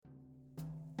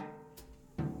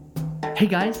Hey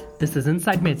guys, this is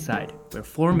Inside Medside, where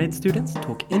 4 med students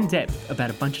talk in depth about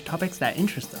a bunch of topics that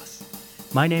interest us.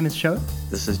 My name is Sho.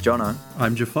 This is Jono.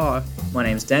 I'm Jafar. My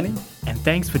name's Danny. And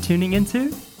thanks for tuning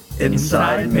into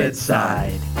Inside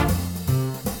Medside.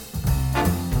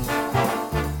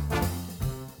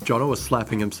 Jono was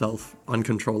slapping himself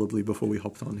uncontrollably before we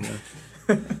hopped on here.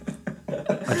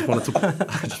 I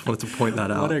just wanted to point that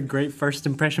out. What a great first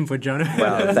impression for Jono.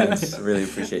 Wow, thanks. Really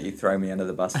appreciate you throwing me under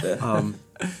the bus there.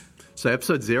 So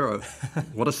episode 0,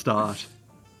 what a start.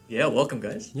 Yeah, welcome,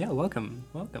 guys. Yeah, welcome.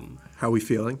 How are we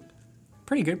feeling?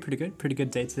 Pretty good. Pretty good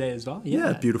day today as well.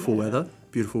 Yeah, beautiful weather.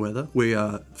 We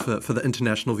for the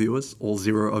international viewers, all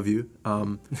 0 of you,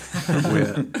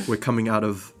 we're coming out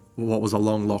of what was a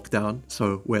long lockdown,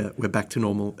 so we're back to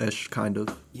normal-ish, kind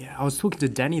of. Yeah, I was talking to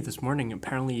Danny this morning.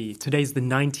 Apparently, today's the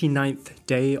 99th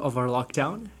day of our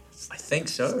lockdown. I think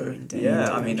so.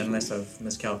 Yeah, I mean, unless I've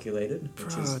miscalculated,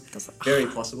 which is very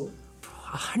possible.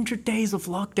 100 days of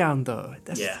lockdown, though.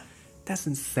 That's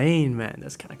insane, man.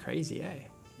 That's kind of crazy, eh?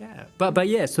 Yeah. But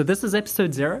yeah, so this is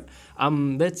episode 0.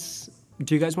 Do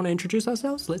you guys want to introduce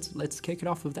ourselves? Let's kick it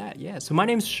off with that. Yeah. So my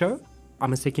name's Sho.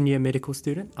 I'm a second-year medical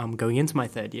student. I'm going into my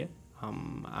 3rd year.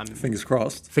 Fingers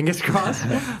crossed. Fingers crossed.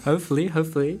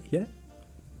 Hopefully, yeah.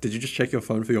 Did you just check your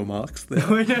phone for your marks there?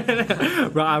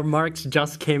 Right, our marks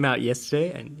just came out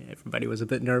yesterday, and everybody was a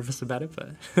bit nervous about it,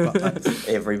 but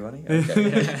Everybody?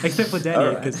 Okay. except for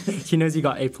Danny, because he knows he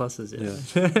got A+. Yeah.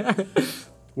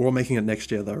 We're all making it next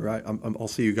year, though, right? I'll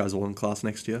see you guys all in class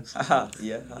next year.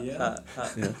 Yeah.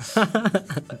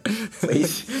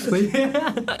 Please.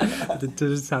 That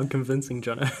does sound convincing,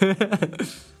 Jono.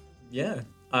 Yeah.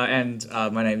 And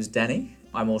my name's Danny.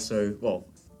 I'm also,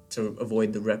 to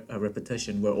avoid the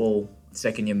repetition, we're all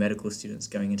second-year medical students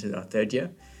going into our 3rd year.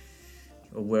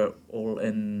 We're all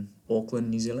in Auckland,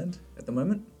 New Zealand at the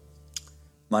moment.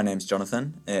 My name's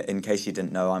Jonathan. In case you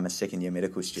didn't know, I'm a second-year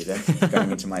medical student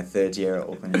going into my 3rd year at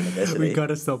Auckland University. We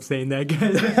gotta stop saying that,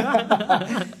 guys.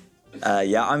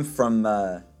 I'm from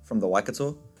the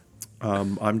Waikato.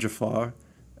 I'm Jafar,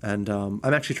 and I'm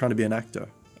actually trying to be an actor.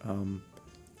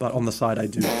 But on the side, I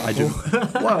do.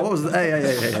 Wow, what was that?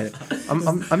 Hey.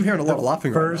 I'm hearing a lot of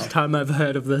laughing right now. First time I've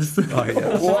heard of this. Oh,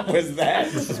 yeah. What was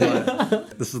that?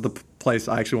 This is the place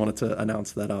I actually wanted to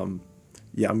announce that, I'm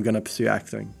going to pursue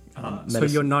acting. So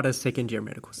you're not a second-year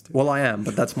medical student? Well, I am,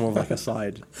 but that's more of like a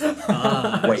side.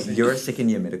 Wait, you're a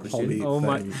second-year medical student? Oh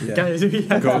my... Yeah. Guys,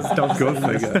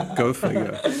 Go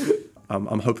figure.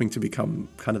 I'm hoping to become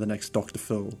kind of the next Dr.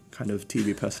 Phil kind of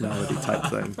TV personality type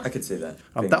thing. I could see that.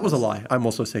 That was a lie. I'm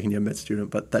also a second-year med student,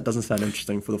 but that doesn't sound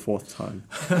interesting for the 4th time.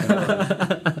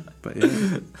 But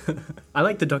yeah. I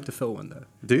like the Dr. Phil one, though.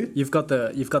 Do you? You've got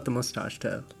the mustache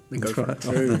to go for it.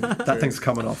 That thing's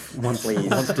coming off once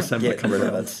December comes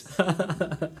around.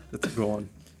 Let's go on.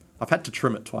 I've had to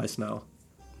trim it twice now.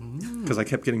 Because I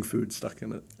kept getting food stuck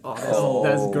in it. Oh,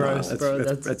 that's gross, bro.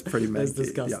 It's pretty messy.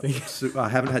 That's disgusting. Yeah. I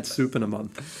haven't had soup in a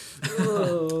month.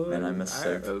 Man, I miss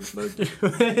soup.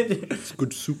 It's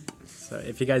good soup. So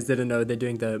if you guys didn't know, they're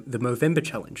doing the Movember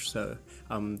challenge. So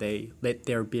they let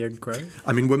their beard grow.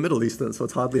 I mean, we're Middle Eastern, so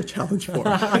it's hardly a challenge for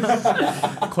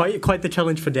us. Quite the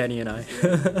challenge for Danny and I.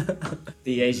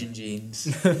 The Asian genes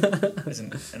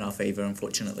isn't in our favor,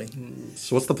 unfortunately.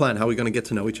 So what's the plan? How are we going to get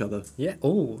to know each other? Yeah.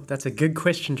 Oh, that's a good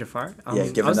question, Jafar.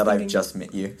 Given that I've just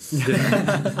met you.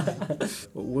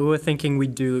 We were thinking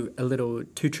we'd do a little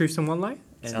 2 truths and 1 lie.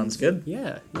 Sounds good.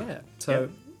 Yeah. So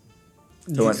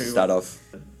Who wants to start off?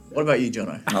 What about you,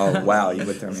 Jono? Oh, wow, you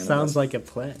would throw me on the sounds bus. like a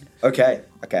plan. Okay.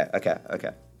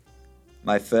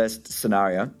 My first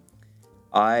scenario.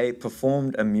 I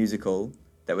performed a musical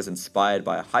that was inspired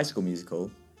by a high school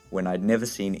musical when I'd never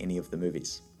seen any of the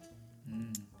movies.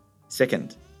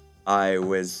 Second, I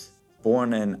was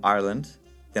born in Ireland,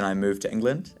 then I moved to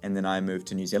England, and then I moved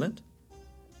to New Zealand.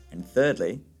 And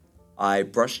thirdly, I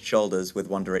brushed shoulders with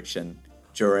One Direction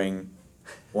during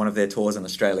one of their tours in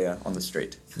Australia on the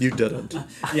street. You didn't.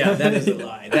 Yeah, that is a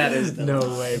lie. That is the No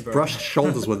lie. way, bro. Brushed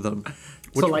shoulders with them.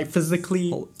 So like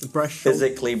physically brush shoulders?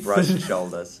 Physically brushed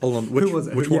shoulders. Hold on. Who was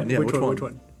it? Which one? Yeah, Which one? Which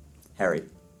one? Harry.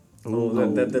 Oh, the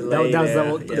That delay was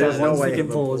there. there's no 1 way.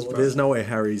 second pause, bro. There's no way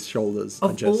Harry's shoulders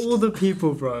Of all the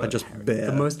people, bro. are just bare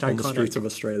the most on the iconic. streets of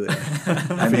Australia.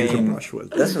 I for you to mean, brush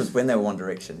with. this was when they were One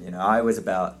Direction. You know, I was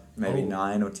about maybe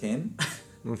 9 or 10.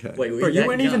 Okay. Wait, Bro, you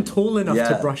weren't even tall enough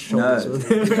to brush shoulders no. with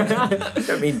him. I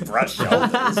don't mean brush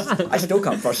shoulders. I still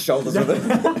can't brush shoulders with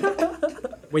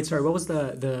it. Wait, sorry, what was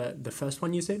the first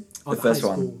one you said? The first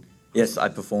one. Yes, I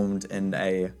performed in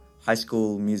a high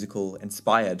school musical,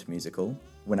 inspired musical,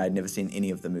 when I'd never seen any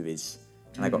of the movies.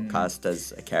 And I got cast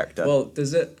as a character. Well,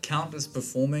 does it count as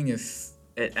performing if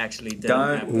it actually didn't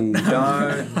Don't happen.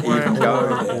 even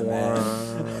go there,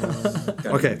 man. Don't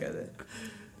Okay. even go there.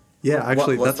 Yeah,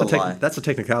 actually, what's the lie? that's a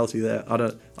technicality there. I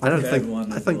don't Third think.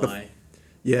 one I is think a lie.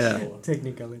 yeah. Sure.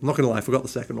 Technically. I'm not gonna lie, I forgot the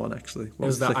second one actually. It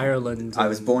was the second? Ireland. I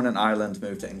was born in Ireland,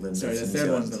 moved to England. Sorry, the moved to third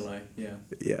New one's Zealand. the lie.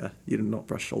 Yeah. Yeah, you did not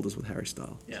brush shoulders with Harry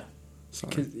Styles. Yeah.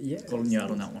 Sorry, Yeah. Calling you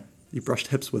out on that one. you brushed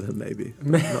hips with him maybe. A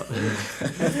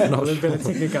little bit of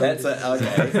technicality.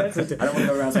 That's it. Okay. I don't want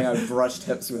to go around saying I brushed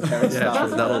hips with Harry Yeah,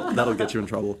 Styles. true. That'll get you in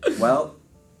trouble. Well,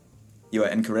 you are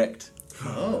incorrect.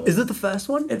 Oh. Is it the first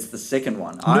one? It's the second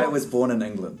one. I was born in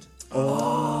England.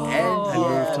 Oh. And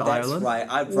moved to that's Ireland? right.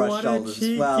 I brushed What a shoulders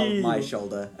as well. cheeky. My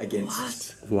shoulder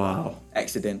against Wow.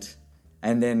 accident.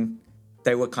 And then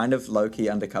they were kind of low-key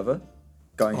undercover,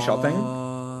 going shopping.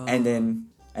 And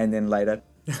then later,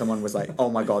 someone was like, oh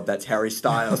my god, that's Harry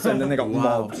Styles. And then they got Wow.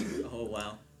 mobbed. Oh,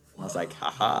 wow. I was like,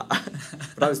 haha.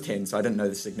 But I was 10, so I didn't know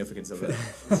the significance of it.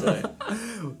 So,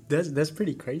 That's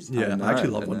pretty crazy. Yeah, know, I actually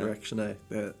I love One know. Direction.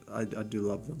 I do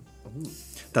love them.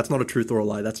 That's not a truth or a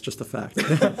lie. That's just a fact.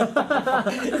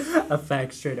 A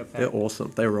fact, straight up They're fact.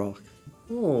 awesome. They rock.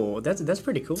 Oh, that's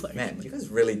pretty cool. Actually. man, you guys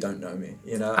really don't know me.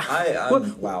 You know,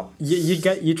 I'm wow.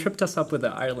 You tripped us up with the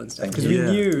Ireland stuff Thank because you.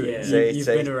 we knew Yeah. you've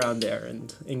See? been around there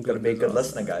and England. Got to be a as good well.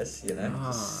 listener, guys. You know. Ah,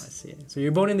 I see. So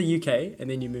you're born in the UK and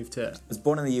then you moved to. I was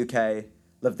born in the UK,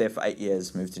 lived there for 8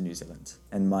 years, moved to New Zealand,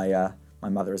 and my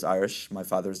mother is Irish, my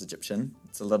father is Egyptian.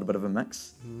 It's a little bit of a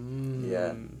mix.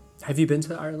 Yeah, Have you been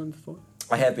to Ireland before?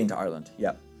 I have been to Ireland.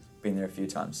 Yeah, been there a few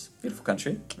times. Beautiful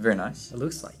country, very nice. It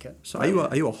looks like it. So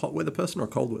are you a hot weather person or a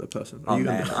cold weather person? Are Oh you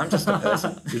man, I'm just a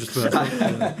person. You're just a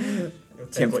person. You'll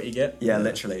take what you get. Yeah,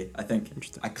 literally. I think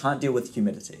Interesting. I can't deal with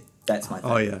humidity. That's my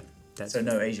thing. Oh yeah. That's So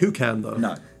no Asian. Who can though?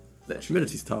 No, literally.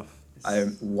 Humidity's tough.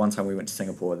 One time we went to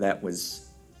Singapore. That was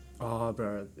Oh,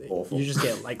 bro. Awful. You just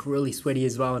get like really sweaty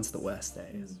as well. It's the worst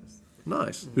day.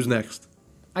 Nice. Who's next?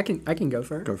 I can go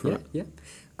for it. Go for yeah, it. Yeah.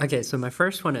 Okay, so my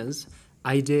first one is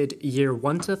I did year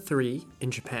 1 to 3 in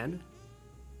Japan.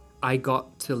 I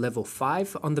got to level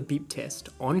 5 on the beep test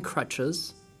on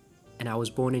crutches, and I was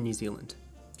born in New Zealand.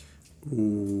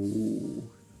 Ooh.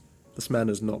 This man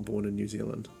is not born in New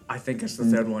Zealand. I think it's the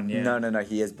third one, yeah. no.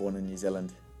 He is born in New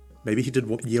Zealand. Maybe he did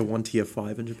year 1 to year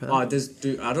 5 in Japan. Oh, I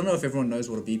don't know if everyone knows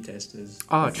what a beep test is.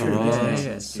 Oh, true. Oh.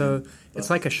 Yeah. So it's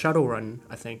like a shuttle run,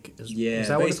 I think. Yeah, is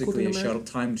that what it's called basically in a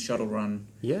America? timed shuttle run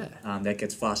Yeah. that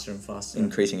gets faster and faster.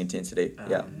 Increasing intensity.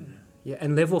 Yeah. Yeah,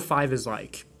 and level 5 is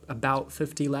like about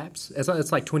 50 laps.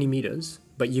 It's like 20 meters,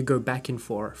 but you go back and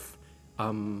forth.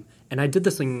 And I did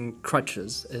this in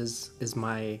crutches, is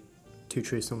my 2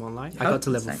 truths and 1 lie. I got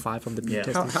to level Same. 5 on the beep Yeah.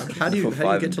 test. How do you Level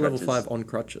 5 get to in level crutches. 5 on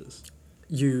crutches?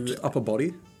 You Just upper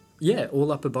body? Yeah,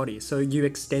 all upper body. So you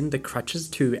extend the crutches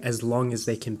to as long as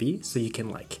they can be, so you can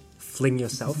like fling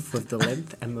yourself with the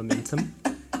length and momentum.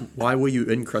 Why were you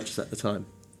in crutches at the time?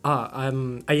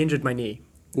 I injured my knee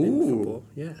in Ooh. football.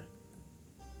 Yeah.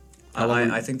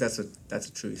 I think that's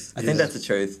a truth. I think that's the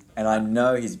truth, and I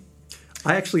know he's.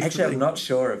 I actually I'm think not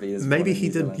sure if he is. maybe born in he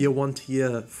New did Zealand. year 1 to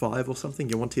year 5 or something,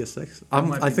 year 1 to year 6.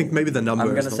 might I be think maybe the number I'm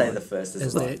is going to the say lie. the first Is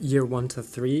is the lie. there year 1 to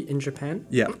 3 in Japan?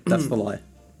 Yeah, that's the lie.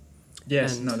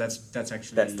 Yes, And- no, that's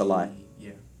actually That's the lie.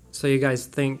 Yeah. So you guys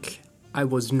think I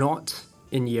was not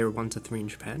in year 1 to 3 in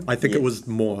Japan, I think it Yeah. was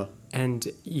more. and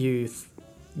you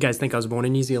guys think I was born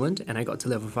in New Zealand and I got to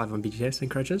level 5 on BTS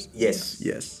and crutches? Yes.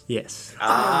 Yes. Yes.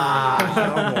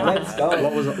 Let's go.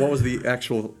 What was the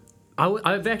actual?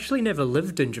 I've actually never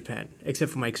lived in Japan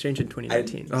except for my exchange in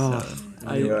 2019. Oh,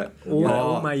 knew it.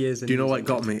 All my years in Do you know New what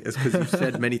Zealand. got me? It's because you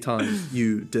said many times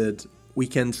you did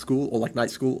weekend school or like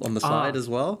night school on the side as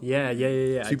well. Yeah.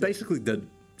 So you basically did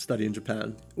study in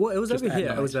Japan. Well, it was just over at here.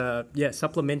 night. It was a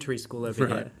supplementary school over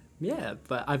Right. here. Yeah,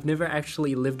 but I've never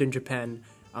actually lived in Japan,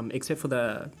 except for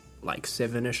the like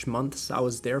 7-ish months I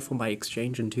was there for my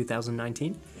exchange in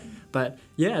 2019. But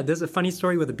yeah, there's a funny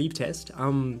story with a beep test.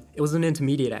 It was an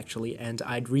intermediate actually, and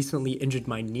I'd recently injured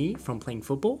my knee from playing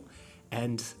football,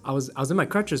 and I was in my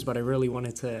crutches, but I really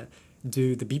wanted to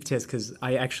do the beep test because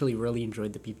I actually really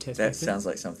enjoyed the beep test. That back then. sounds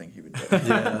like something he would do.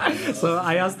 Yeah. So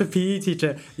I asked the PE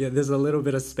teacher, there's a little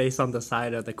bit of space on the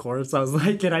side of the course. So I was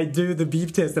like, can I do the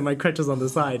beep test and my crutches on the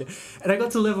side? And I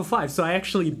got to level 5. So I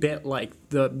actually bet like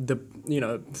the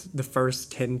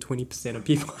first 10-20% of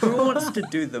people. Who wants to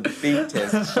do the beat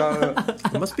test? So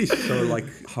It must be so like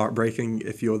heartbreaking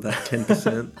if you're that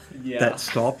 10% Yeah. that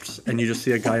stopped and you just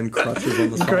see a guy in crutches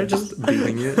on the side just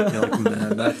beating you. You're like,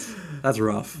 man, that's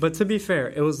rough. But to be fair,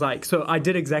 it was like, so I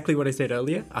did exactly what I said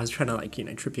earlier. I was trying to like,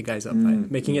 trip you guys up by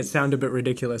making it sound a bit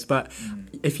ridiculous. But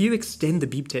if you extend the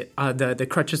beep test, the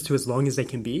crutches to as long as they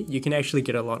can be, you can actually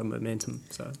get a lot of momentum.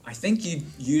 So I think you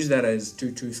use that as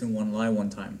 2 truths and 1 lie one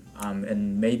time,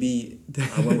 and maybe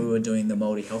when we were doing the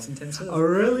Māori health intensive. Oh,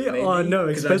 really? Maybe, Oh, no,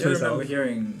 because I express do myself. remember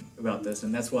hearing about this,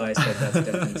 and that's why I said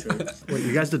that's definitely true. Wait,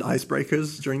 you guys did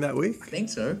icebreakers during that week? I think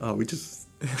so. Oh, we just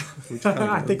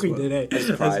I think we did, eh?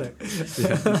 Just cried.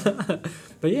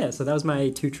 But yeah, so that was my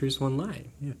 2 truths, 1 lie.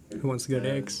 Yeah. Who wants to go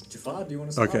next? Jafar, do you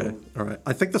want to start? Okay, all right.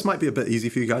 I think this might be a bit easy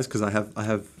for you guys because I have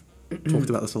talked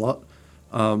about this a lot.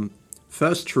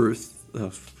 First truth.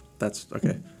 That's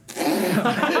okay.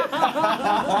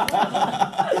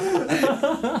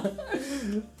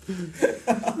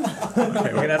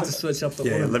 Okay, we're gonna have to switch up the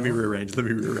Yeah, order. let me rearrange.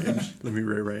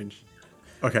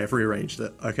 Okay, I've rearranged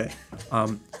it. Okay.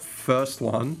 First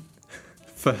one.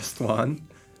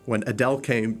 When Adele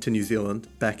came to New Zealand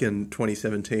back in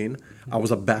 2017, I was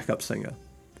a backup singer.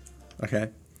 Okay.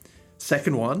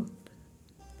 Second one,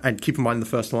 and keep in mind the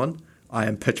first one, I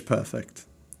am pitch perfect.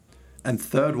 And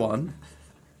third one,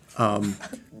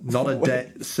 not a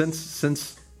day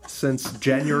since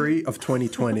January of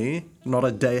 2020, not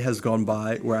a day has gone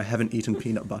by where I haven't eaten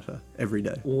peanut butter every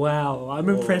day. Wow, I'm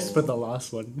impressed with the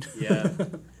last one. Yeah.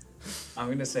 I'm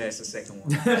gonna say it's the second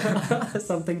one.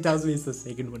 Something tells me it's the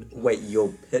second one. Wait,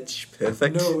 you're pitch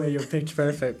perfect? No way, you're pitch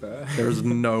perfect, bro. There is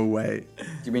no way. Do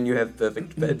you mean you have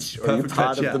perfect pitch? Or are you Perfect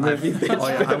part pitch, of the yeah. movie Pitch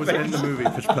I was in the movie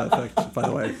Pitch Perfect, by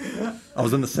the way. I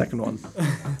was in the second one.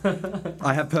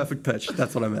 I have perfect pitch.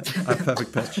 That's what I meant. I have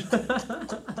perfect pitch.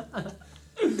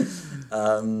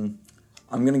 I'm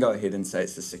going to go ahead and say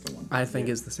it's the second one. I think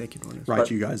it's the second one. Right,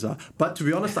 But- you guys are. But to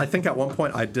be honest, I think at one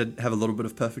point I did have a little bit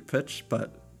of perfect pitch,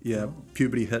 but yeah,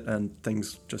 puberty hit and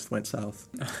things just went south.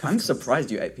 I'm surprised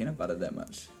you ate peanut butter that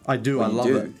much. I do. Well, I you love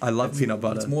do. it. I love peanut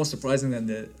butter. It's more surprising than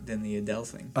the Adele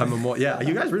thing. I'm a more, yeah,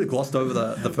 you guys really glossed over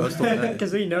the first one. Eh?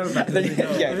 Because we know about Yeah, it.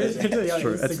 yeah. It's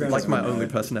True. It's like my only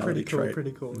personality Pretty cool, trait.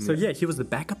 pretty cool. So yeah, he was the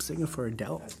backup singer for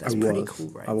Adele. That's I pretty was. cool,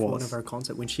 right? I For one was. of her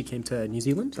concerts when she came to New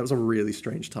Zealand. That was a really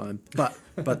strange time.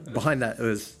 But behind that, it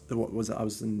was, what was it? I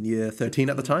was in year 13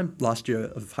 at the time, last year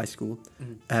of high school.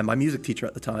 And my music teacher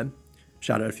at the time,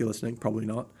 shout out if you're listening, probably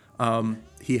not,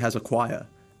 he has a choir.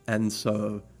 And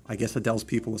so I guess Adele's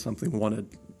people or something wanted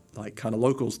like kind of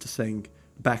locals to sing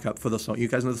backup for the song. You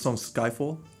guys know the song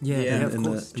Skyfall? Yeah, Yeah, of in the-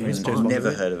 course. in James the- Bond.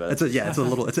 Never heard of it. It's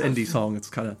an indie song. It's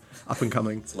kind of up and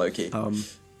coming. It's low-key.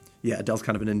 Yeah, Adele's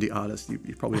kind of an indie artist. You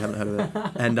probably haven't heard of it.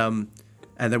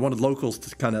 And they wanted locals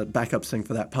to kind of backup sing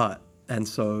for that part. And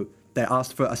so they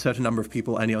asked for a certain number of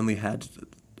people, and he only had,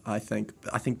 I think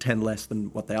 10 less than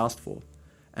what they asked for.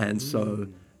 And so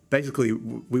basically,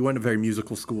 we weren't a very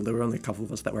musical school. There were only a couple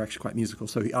of us that were actually quite musical.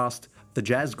 So he asked the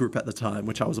jazz group at the time,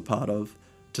 which I was a part of,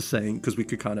 to sing because we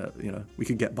could kind of, we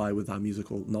could get by with our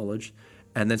musical knowledge.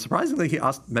 And then surprisingly, he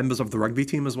asked members of the rugby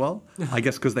team as well. I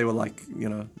guess because they were like,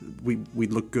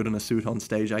 we'd look good in a suit on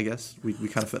stage, I guess. We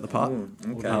kind of fit the part.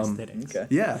 Okay. Aesthetics. Okay.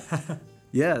 Yeah.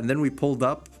 Yeah, and then we pulled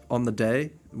up on the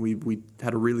day. We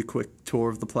had a really quick tour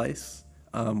of the place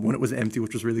when it was empty,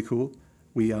 which was really cool.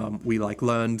 We like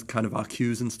learned kind of our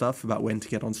cues and stuff about when to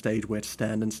get on stage, where to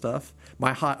stand and stuff.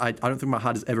 My heart, I don't think my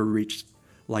heart has ever reached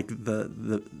like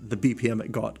the BPM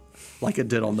it got like it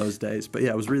did on those days. But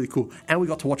yeah, it was really cool. And we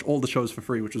got to watch all the shows for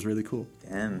free, which was really cool.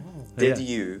 Damn. Yeah. Did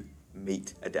you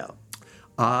meet Adele?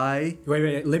 Wait,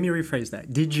 let me rephrase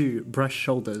that. Did you brush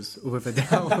shoulders with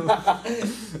Adele?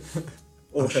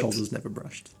 Our shoulders never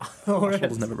brushed. Our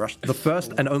shoulders never brushed. The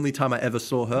first and only time I ever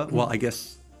saw her, well, I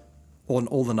guess on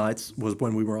all the nights, was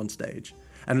when we were on stage.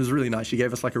 And it was really nice. She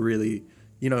gave us like a really,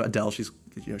 Adele, she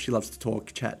loves to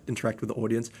talk, chat, interact with the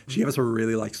audience. She gave us a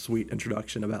really like sweet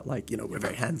introduction about like, we're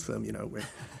very handsome,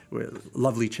 we're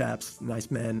lovely chaps, nice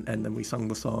men. And then we sung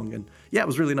the song. And yeah, it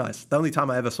was really nice. The only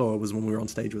time I ever saw her was when we were on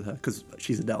stage with her because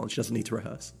she's Adele and she doesn't need to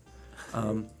rehearse.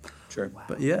 Sure.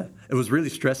 But yeah, it was really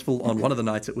stressful. On one of the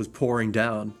nights, it was pouring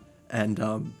down, and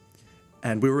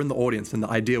we were in the audience. And the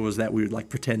idea was that we would like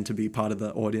pretend to be part of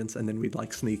the audience, and then we'd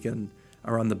like sneak in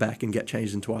around the back and get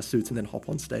changed into our suits, and then hop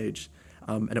on stage.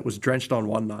 And it was drenched on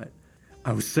one night.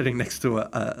 I was sitting next to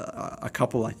a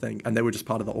couple, I think, and they were just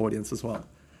part of the audience as well.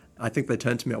 I think they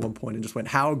turned to me at one point and just went,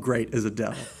 "How great is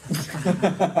Adele?"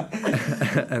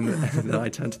 and then I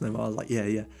turned to them. I was like, "Yeah.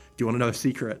 Do you want to know a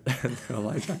secret?" And they were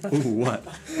like, "Ooh, what?"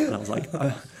 And I was like,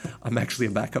 "I'm actually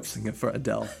a backup singer for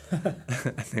Adele."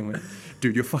 And they went,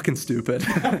 "Dude, you're fucking stupid."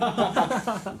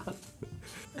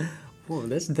 Whoa,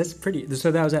 that's pretty.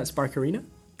 So that was at Spark Arena?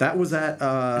 That was at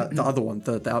the other one,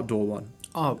 the outdoor one.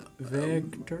 Oh,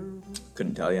 Victor?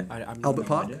 Couldn't tell you. Albert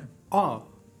Park? Oh,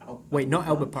 wait, not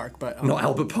Albert Park, but... Not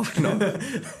Albert Park, no.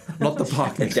 Not the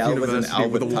park next to Adele was in university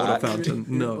with a Albert water Park. fountain.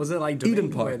 No. Was it like Eden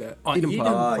Domain? Park? Eden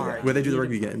Park. yeah. Where they do the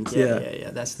rugby games. Yeah,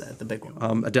 that's the big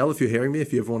one. Adele, if you're hearing me,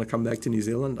 if you ever want to come back to New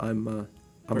Zealand, I'm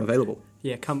I'm available.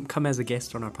 Yeah, come as a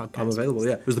guest on our podcast. I'm available.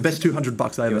 Yeah, it was the best $200 I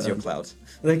Give ever us your earned. clout.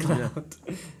 The cloud.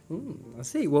 I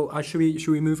see. Well, should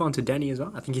we move on to Danny as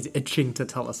well? I think he's itching to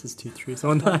tell us his 2 truths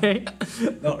or night.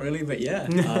 Not really, but yeah,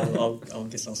 I'll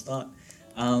guess I'll start.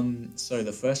 So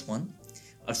the first one,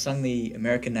 I've sung the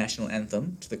American national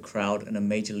anthem to the crowd in a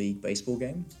Major League Baseball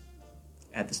game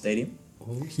at the stadium.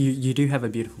 Oh, you do have a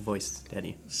beautiful voice,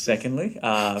 Danny. Secondly,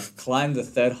 I've climbed the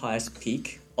third highest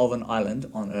peak of an island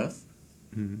on Earth.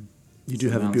 You do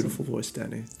have a beautiful voice,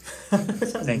 Danny.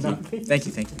 Thank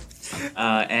you.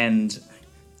 And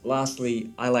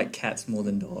lastly, I like cats more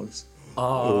than dogs.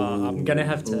 Oh, I'm gonna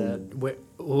have to.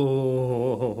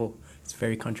 It's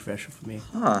very controversial for me.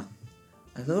 Huh.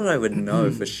 I thought I would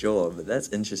know for sure, but that's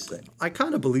interesting. I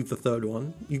kind of believe the third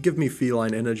one. You give me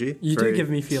feline energy. You do give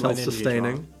me feline energy.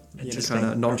 Self-sustaining. Just Kind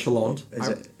of nonchalant.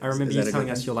 I remember you telling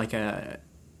us you're like a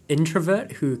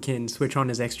introvert who can switch on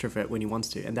his extrovert when he wants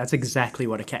to, and that's exactly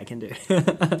what a cat can do.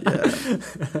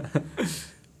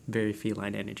 Very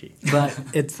feline energy, but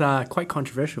it's quite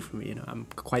controversial for me. You know, I'm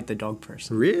quite the dog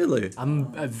person. Really? I'm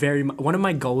one of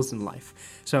my goals in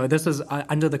life. So this is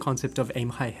under the concept of aim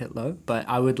high, hit low, but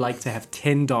I would like to have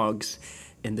 10 dogs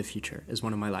in the future is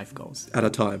one of my life goals. At a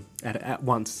time. At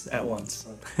once. At once.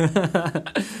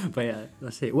 But yeah,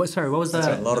 let's see. What was That's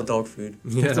that? a lot of dog food.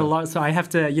 Yeah. It's a lot. So I have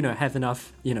to, have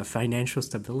enough, financial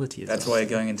stability. That's why you're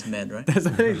going into med, right?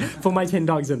 For my 10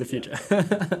 dogs in the future.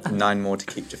 9 more to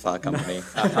keep Jafar company.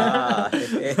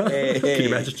 Can you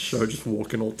imagine a show just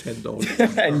walking all 10 dogs?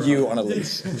 And you on a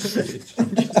leash.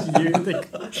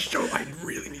 Show, I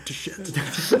really need to shit.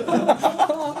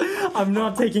 I'm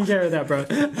not taking care of that, bro.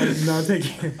 I'm not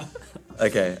taking.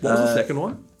 Okay. What was the second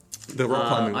one? The rock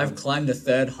climbing I've one. climbed the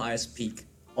third highest peak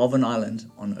of an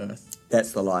island on Earth.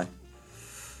 That's the lie.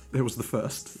 It was the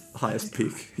first highest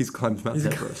peak. He's climbed Mount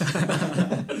Everest.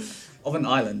 Of an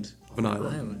island. Of an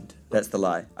island. That's the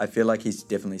lie. I feel like he's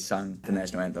definitely sung the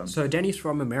national anthem. So Danny's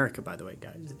from America, by the way,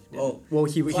 guys. Well,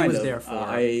 he was kind of. there for.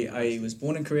 I was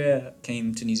born in Korea,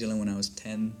 came to New Zealand when I was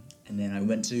 10, and then I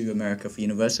went to America for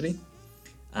university.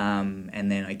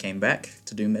 And then I came back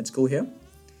to do med school here.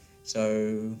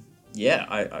 So,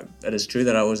 yeah, it is true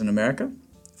that I was in America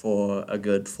for a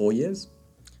good 4 years.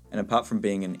 And apart from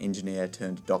being an engineer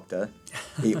turned doctor,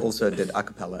 he also did a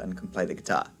cappella and can play the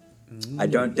guitar. I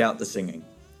don't doubt the singing.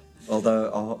 Although,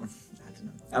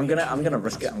 I don't know. I'm gonna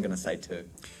risk it. I'm gonna say 2.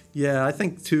 Yeah, I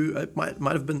think 2. It might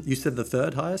have been. You said the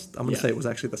third highest. I'm going to say it was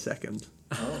actually the second.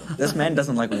 This man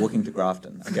doesn't like walking to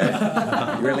Grafton. Okay,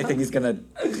 you really think he's gonna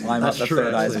climb up the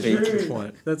third highest peak? Good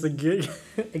point. That's a good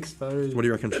exposure. What do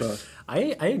you reckon, Cho?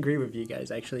 I agree with you guys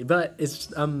actually, but it's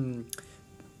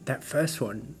that first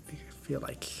one. I feel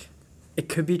like it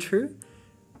could be true,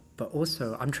 but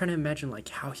also I'm trying to imagine like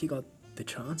how he got the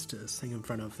chance to sing in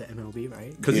front of the MLB,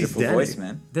 right? Because he's Beautiful Danny. voice,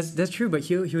 man. That's true, but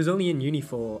he was only in uni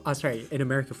for in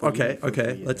America for Okay. uni for a few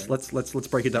years, right? Let's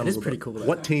break it down. That a is little pretty bit. cool, though.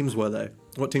 What teams were they?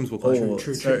 What teams were playing?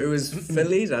 True. So it was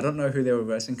Phillies. I don't know who they were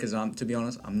versing because to be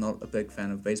honest, I'm not a big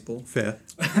fan of baseball. Fair.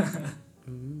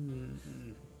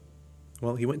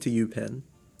 Well, he went to UPenn,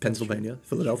 Pennsylvania.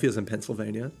 Philadelphia's in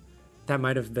Pennsylvania. That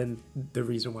might have been the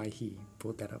reason why he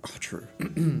brought that up. Oh, true.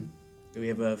 Do we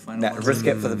have a final Nah, answer? risk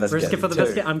it for the biscuit. Risk it for the 2.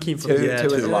 biscuit. I'm keen for 2, the Yeah, 2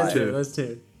 is two. lie. Two. Those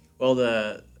two. Well,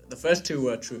 the first 2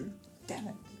 were true. Damn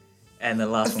it. And the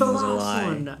last The one was a last lie.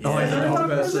 one. Yeah. Oh, I'm a dog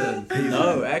person.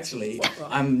 No, actually,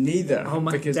 I'm neither. Oh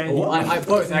my because Danny. I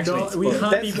both actually. No, we both.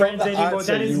 can't That's be not friends the anymore.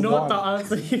 answer That is you not the want.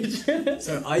 answer you should.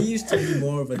 So I used to be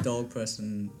more of a dog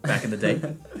person back in the day,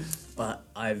 but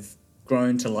I've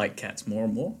grown to like cats more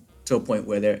and more to a point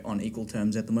where they're on equal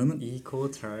terms at the moment. Equal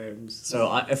terms.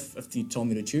 So if you told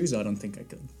me to choose, I don't think I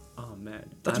could. Oh man,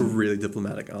 That's a really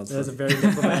diplomatic answer. That's a very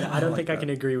diplomatic. I don't think I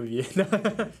can agree with you.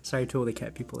 Sorry to all the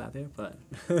cat people out there, but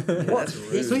What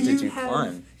peak did you have-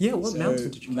 climb? yeah, what So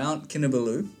mountain did you? Mount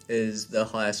Kinabalu is the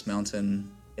highest mountain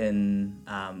in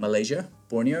Malaysia,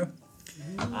 Borneo,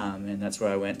 and that's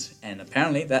where I went. And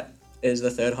apparently that is the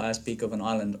third highest peak of an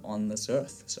island on this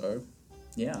earth. So,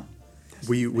 yeah.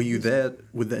 Were you there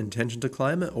with the intention to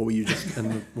climb it, or were you just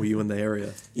were you in the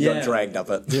area? You Yeah. got dragged up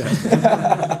it.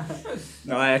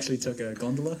 No, I actually took a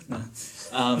gondola.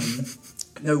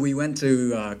 No, we went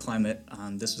to climb it.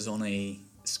 This was on a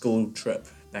school trip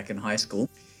back in high school.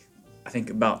 I think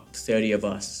about 30 of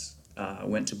us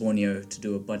went to Borneo to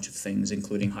do a bunch of things,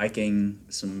 including hiking,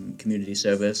 some community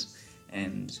service,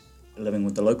 and living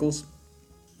with the locals.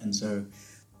 And so,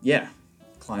 yeah,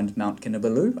 climbed Mount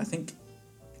Kinabalu.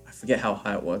 I forget how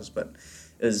high it was, but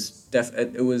it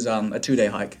was a 2-day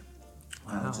hike,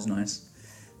 which is nice.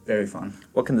 Very fun.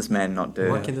 What can this man not do?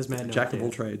 What can this man do? Jack of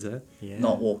all trades, eh? Yeah.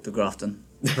 Not walk to Grafton.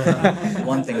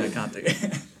 One thing I can't do.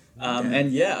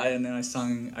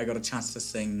 And I got a chance to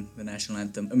sing the national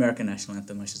anthem, American national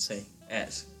anthem, I should say,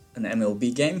 at an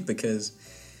MLB game because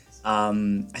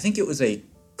I think it was a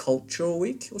cultural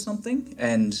week or something.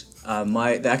 And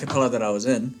the a cappella that I was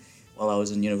in while I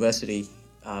was in university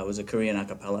was a Korean a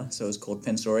cappella, so it was called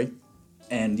Pensori.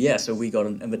 And yeah, so we got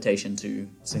an invitation to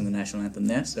sing the national anthem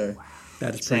there. So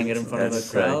sang it in front of a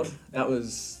crowd. That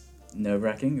was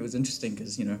nerve-wracking. It was interesting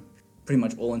because, pretty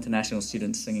much all international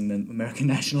students singing the American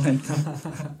national anthem.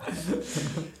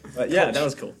 But yeah, that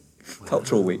was cool.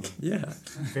 Cultural week. Yeah.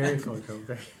 Very cool.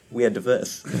 We are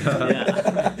diverse.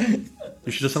 Yeah.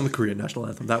 You should have sung the Korean national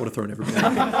anthem. That would have thrown everybody.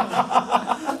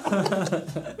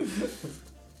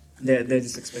 They're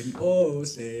just expecting,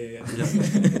 say.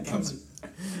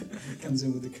 Comes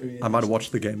in with the Korean. I might have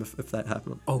watched the game if that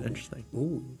happened. Oh, interesting.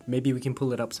 Ooh, maybe we can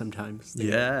pull it up sometimes.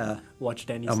 Yeah. Watch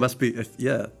Danny. It must be if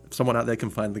someone out there can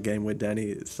find the game where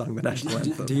Danny sung the national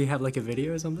anthem. Do you have like a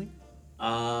video or something?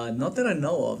 Not that I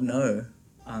know of. No.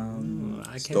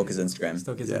 Stalk his Instagram.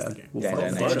 Instagram. We'll Yeah,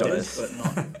 find Photos, but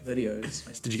not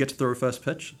videos. Did you get to throw a first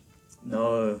pitch?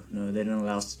 No, they didn't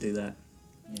allow us to do that.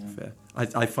 Yeah. Fair.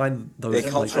 I find those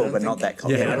They're cultural, but not that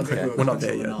cultural. I don't think we're not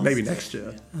there cultural yet. enough. Maybe next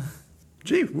year. Yeah.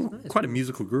 Gee, we're quite a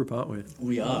musical group, aren't we?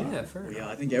 We are. Yeah, fair we enough.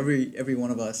 are. I think every one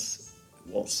of us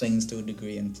sings to a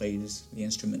degree and plays the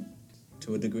instrument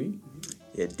to a degree.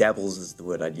 Yeah, dabbles is the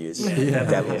word I'd use. Yeah.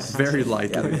 Dabbles. Very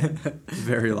lightly.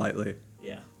 Very lightly.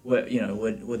 Yeah. We're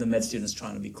the med students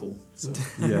trying to be cool. So.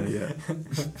 Yeah.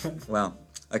 Wow.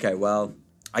 Okay, well,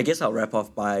 I guess I'll wrap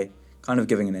off by kind of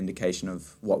giving an indication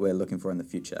of what we're looking for in the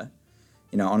future.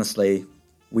 Honestly,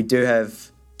 we do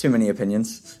have too many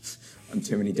opinions on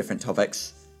too many different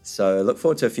topics. So look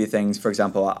forward to a few things. For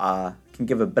example, I can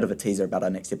give a bit of a teaser about our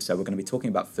next episode. We're going to be talking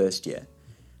about first year.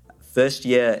 First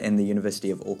year in the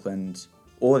University of Auckland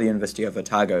or the University of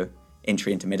Otago,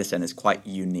 entry into medicine is quite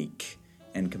unique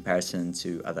in comparison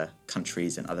to other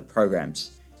countries and other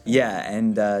programs. Yeah,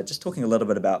 and just talking a little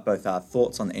bit about both our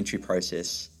thoughts on the entry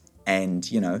process and,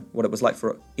 what it was like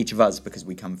for each of us because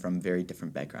we come from very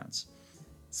different backgrounds.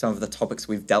 Some of the topics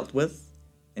we've dealt with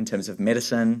in terms of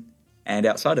medicine and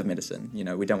outside of medicine.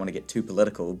 We don't want to get too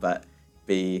political, but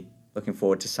be looking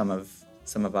forward to some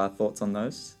of our thoughts on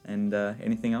those. And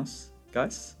anything else,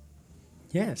 guys?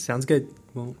 Yeah, sounds good.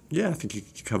 Well, Yeah, I think you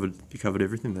covered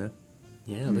everything there.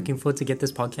 yeah, looking forward to get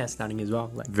this podcast starting as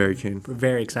well. Like, Very keen. we're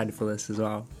very excited for this as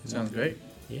well. Sounds great.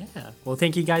 Yeah. Well,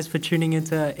 thank you guys for tuning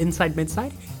into Inside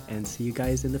Medside, and see you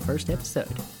guys in the first episode.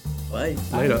 Bye.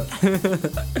 Later.